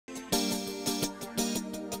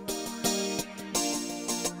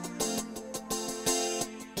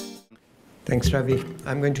Thanks, Ravi.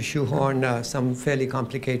 I'm going to shoehorn some fairly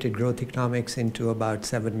complicated growth economics into about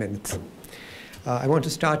 7 minutes. I want to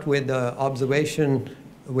start with the observation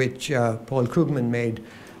which Paul Krugman made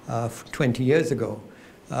 20 years ago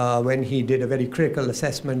when he did a very critical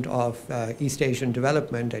assessment of East Asian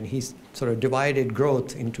development, and he sort of divided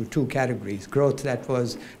growth into two categories: growth that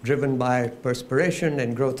was driven by perspiration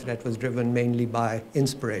and growth that was driven mainly by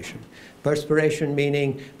inspiration. Perspiration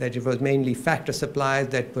meaning that it was mainly factor supplies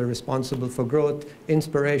that were responsible for growth.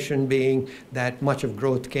 Inspiration being that much of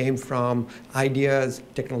growth came from ideas,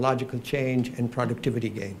 technological change, and productivity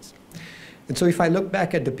gains. And so if I look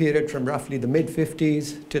back at the period from roughly the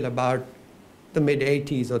mid-50s till about the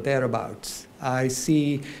mid-80s or thereabouts, I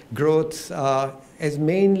see growth as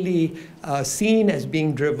mainly seen as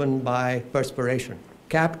being driven by perspiration.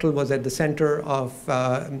 Capital was at the center of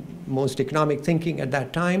most economic thinking at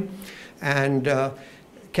that time. And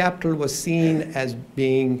capital was seen as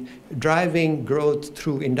being driving growth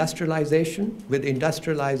through industrialization, with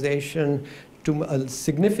industrialization to a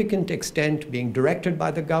significant extent being directed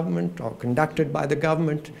by the government or conducted by the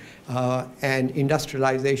government, and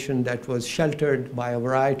industrialization that was sheltered by a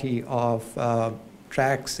variety of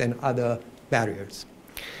tracks and other barriers.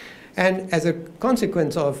 And as a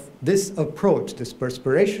consequence of this approach, this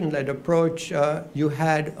perspiration-led approach, you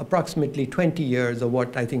had approximately 20 years of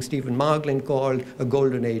what I think Stephen Margolin called a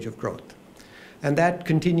golden age of growth. And that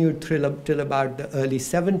continued till about the early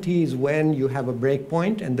 70s, when you have a break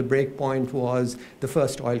point, and the break point was the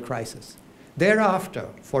first oil crisis. Thereafter,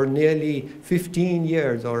 for nearly 15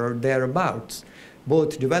 years or thereabouts,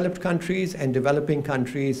 both developed countries and developing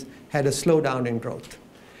countries had a slowdown in growth.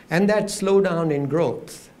 And that slowdown in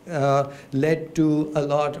growth led to a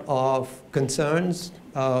lot of concerns,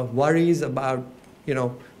 worries about,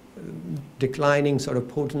 declining sort of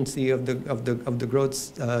potency of the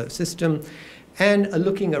growth system, and a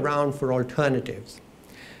looking around for alternatives.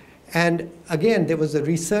 And again, there was a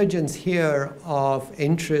resurgence here of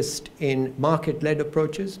interest in market-led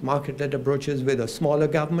approaches with a smaller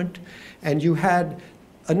government, and you had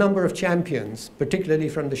a number of champions, particularly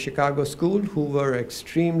from the Chicago School, who were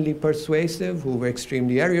extremely persuasive, who were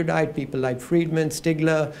extremely erudite, people like Friedman,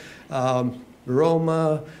 Stigler,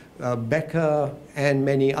 Roma, Becker, and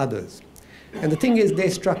many others. And the thing is, they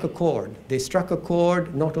struck a chord. They struck a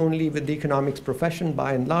chord not only with the economics profession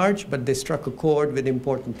by and large, but they struck a chord with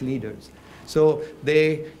important leaders. So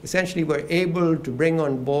they essentially were able to bring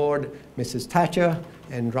on board Mrs. Thatcher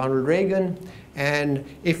and Ronald Reagan. And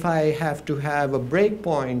if I have to have a break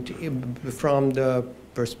point from the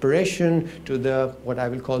perspiration to the what I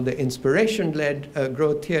will call the inspiration-led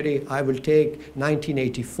growth theory, I will take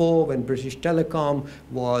 1984, when British Telecom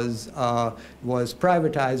was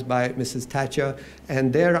privatized by Mrs. Thatcher.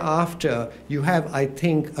 And thereafter, you have, I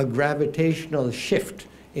think, a gravitational shift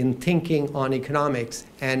in thinking on economics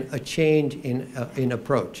and a change in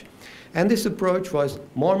approach. And this approach was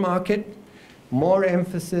more market, more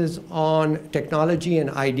emphasis on technology and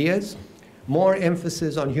ideas, more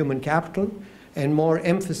emphasis on human capital, and more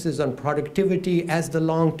emphasis on productivity as the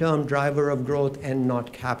long-term driver of growth and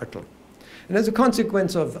not capital. And as a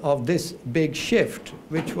consequence of this big shift,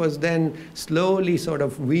 which was then slowly sort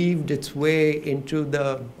of weaved its way into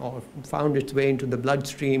or found its way into the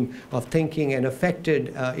bloodstream of thinking and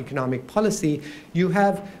affected economic policy, you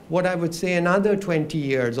have what I would say another 20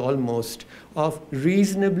 years almost of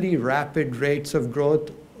reasonably rapid rates of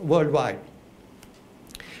growth worldwide.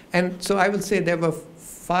 And so I will say there were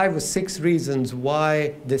 5 or 6 reasons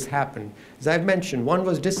why this happened. As I've mentioned, one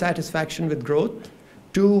was dissatisfaction with growth.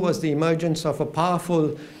 2 was the emergence of a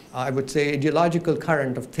powerful, I would say, ideological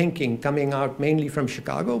current of thinking coming out mainly from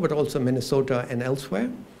Chicago, but also Minnesota and elsewhere.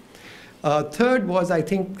 3rd was, I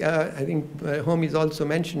think Homi's also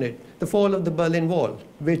mentioned it, the fall of the Berlin Wall,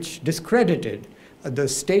 which discredited the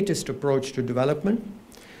statist approach to development.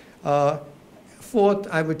 4th,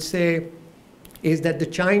 I would say, is that the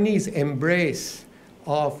Chinese embrace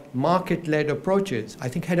of market-led approaches, I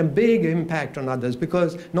think, had a big impact on others,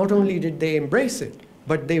 because not only did they embrace it,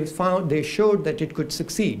 but they showed that it could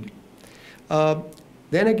succeed.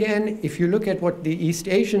 Then again, if you look at what the East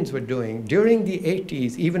Asians were doing, during the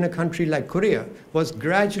 80s, even a country like Korea was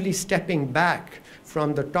gradually stepping back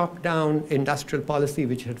from the top-down industrial policy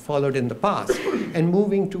which had followed in the past and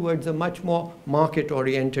moving towards a much more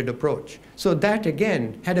market-oriented approach. So that,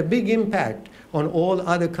 again, had a big impact on all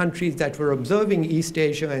other countries that were observing East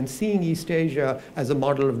Asia and seeing East Asia as a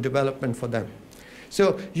model of development for them.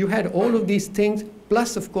 So you had all of these things,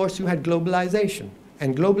 plus, of course, you had globalization.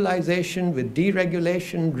 And globalization with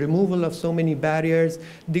deregulation, removal of so many barriers,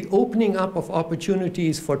 the opening up of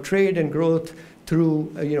opportunities for trade and growth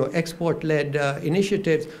through export-led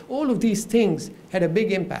initiatives, all of these things had a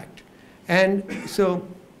big impact. And so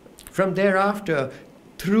from thereafter,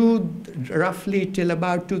 through roughly till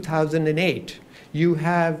about 2008, you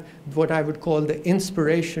have what I would call the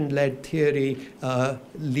inspiration-led theory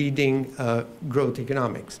leading growth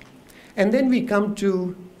economics. And then we come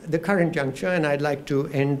to the current juncture, and I'd like to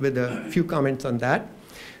end with a few comments on that,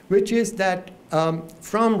 which is that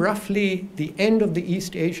from roughly the end of the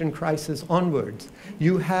East Asian crisis onwards,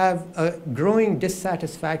 you have a growing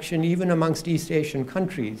dissatisfaction even amongst East Asian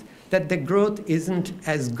countries that the growth isn't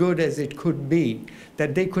as good as it could be,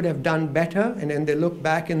 that they could have done better, and then they look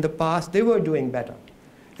back in the past, they were doing better.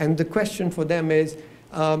 And the question for them is,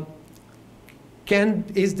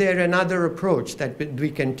 is there another approach that we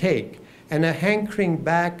can take? And a hankering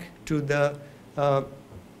back to the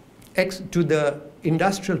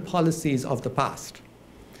industrial policies of the past.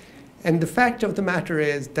 And the fact of the matter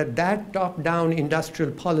is that that top-down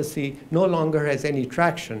industrial policy no longer has any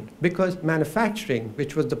traction because manufacturing,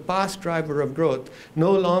 which was the past driver of growth,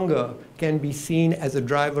 no longer can be seen as a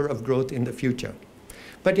driver of growth in the future.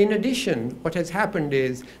 But in addition, what has happened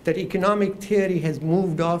is that economic theory has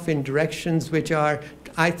moved off in directions which are,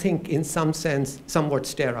 I think, in some sense, somewhat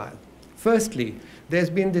sterile. Firstly,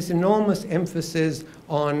 there's been this enormous emphasis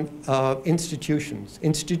on institutions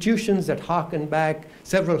that harken back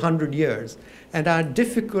several hundred years and are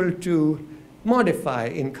difficult to modify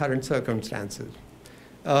in current circumstances.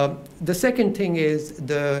 The second thing is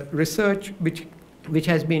the research which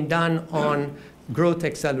has been done on growth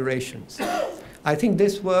accelerations. I think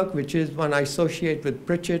this work, which is one I associate with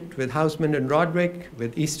Pritchett, with Hausman and Roderick,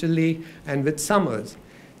 with Easterly, and with Summers,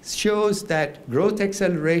 shows that growth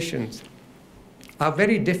accelerations are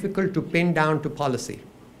very difficult to pin down to policy,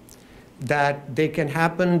 that they can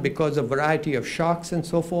happen because of a variety of shocks and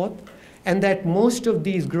so forth, and that most of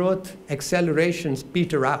these growth accelerations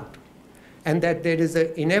peter out, and that there is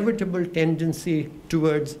an inevitable tendency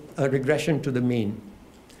towards a regression to the mean.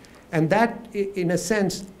 And that, in a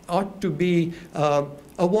sense, ought to be a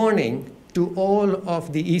warning to all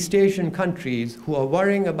of the East Asian countries who are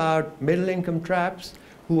worrying about middle-income traps,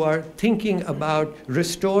 who are thinking about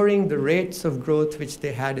restoring the rates of growth which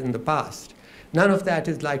they had in the past. None of that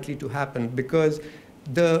is likely to happen because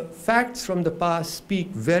the facts from the past speak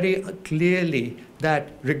very clearly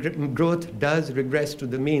that growth does regress to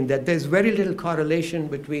the mean, that there's very little correlation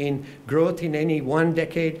between growth in any one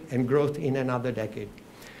decade and growth in another decade.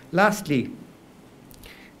 Lastly,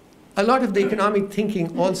 a lot of the economic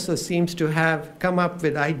thinking also seems to have come up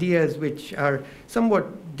with ideas which are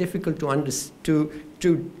somewhat difficult to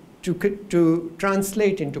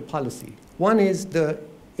translate into policy. One is the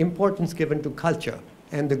importance given to culture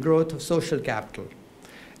and the growth of social capital.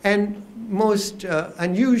 And most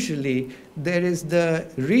unusually, there is the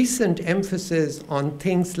recent emphasis on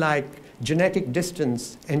things like genetic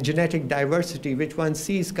distance and genetic diversity, which one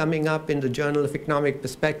sees coming up in the Journal of Economic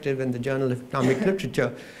Perspective and the Journal of Economic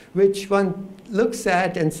Literature, which one looks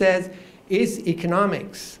at and says, is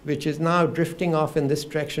economics, which is now drifting off in this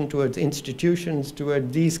direction towards institutions,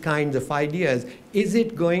 toward these kinds of ideas, is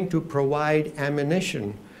it going to provide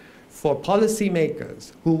ammunition for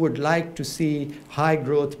policymakers who would like to see high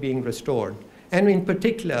growth being restored? And in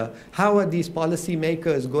particular, how are these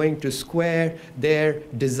policymakers going to square their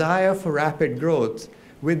desire for rapid growth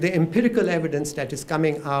with the empirical evidence that is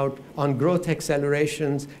coming out on growth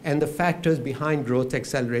accelerations and the factors behind growth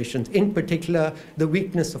accelerations, in particular, the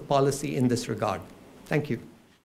weakness of policy in this regard? Thank you.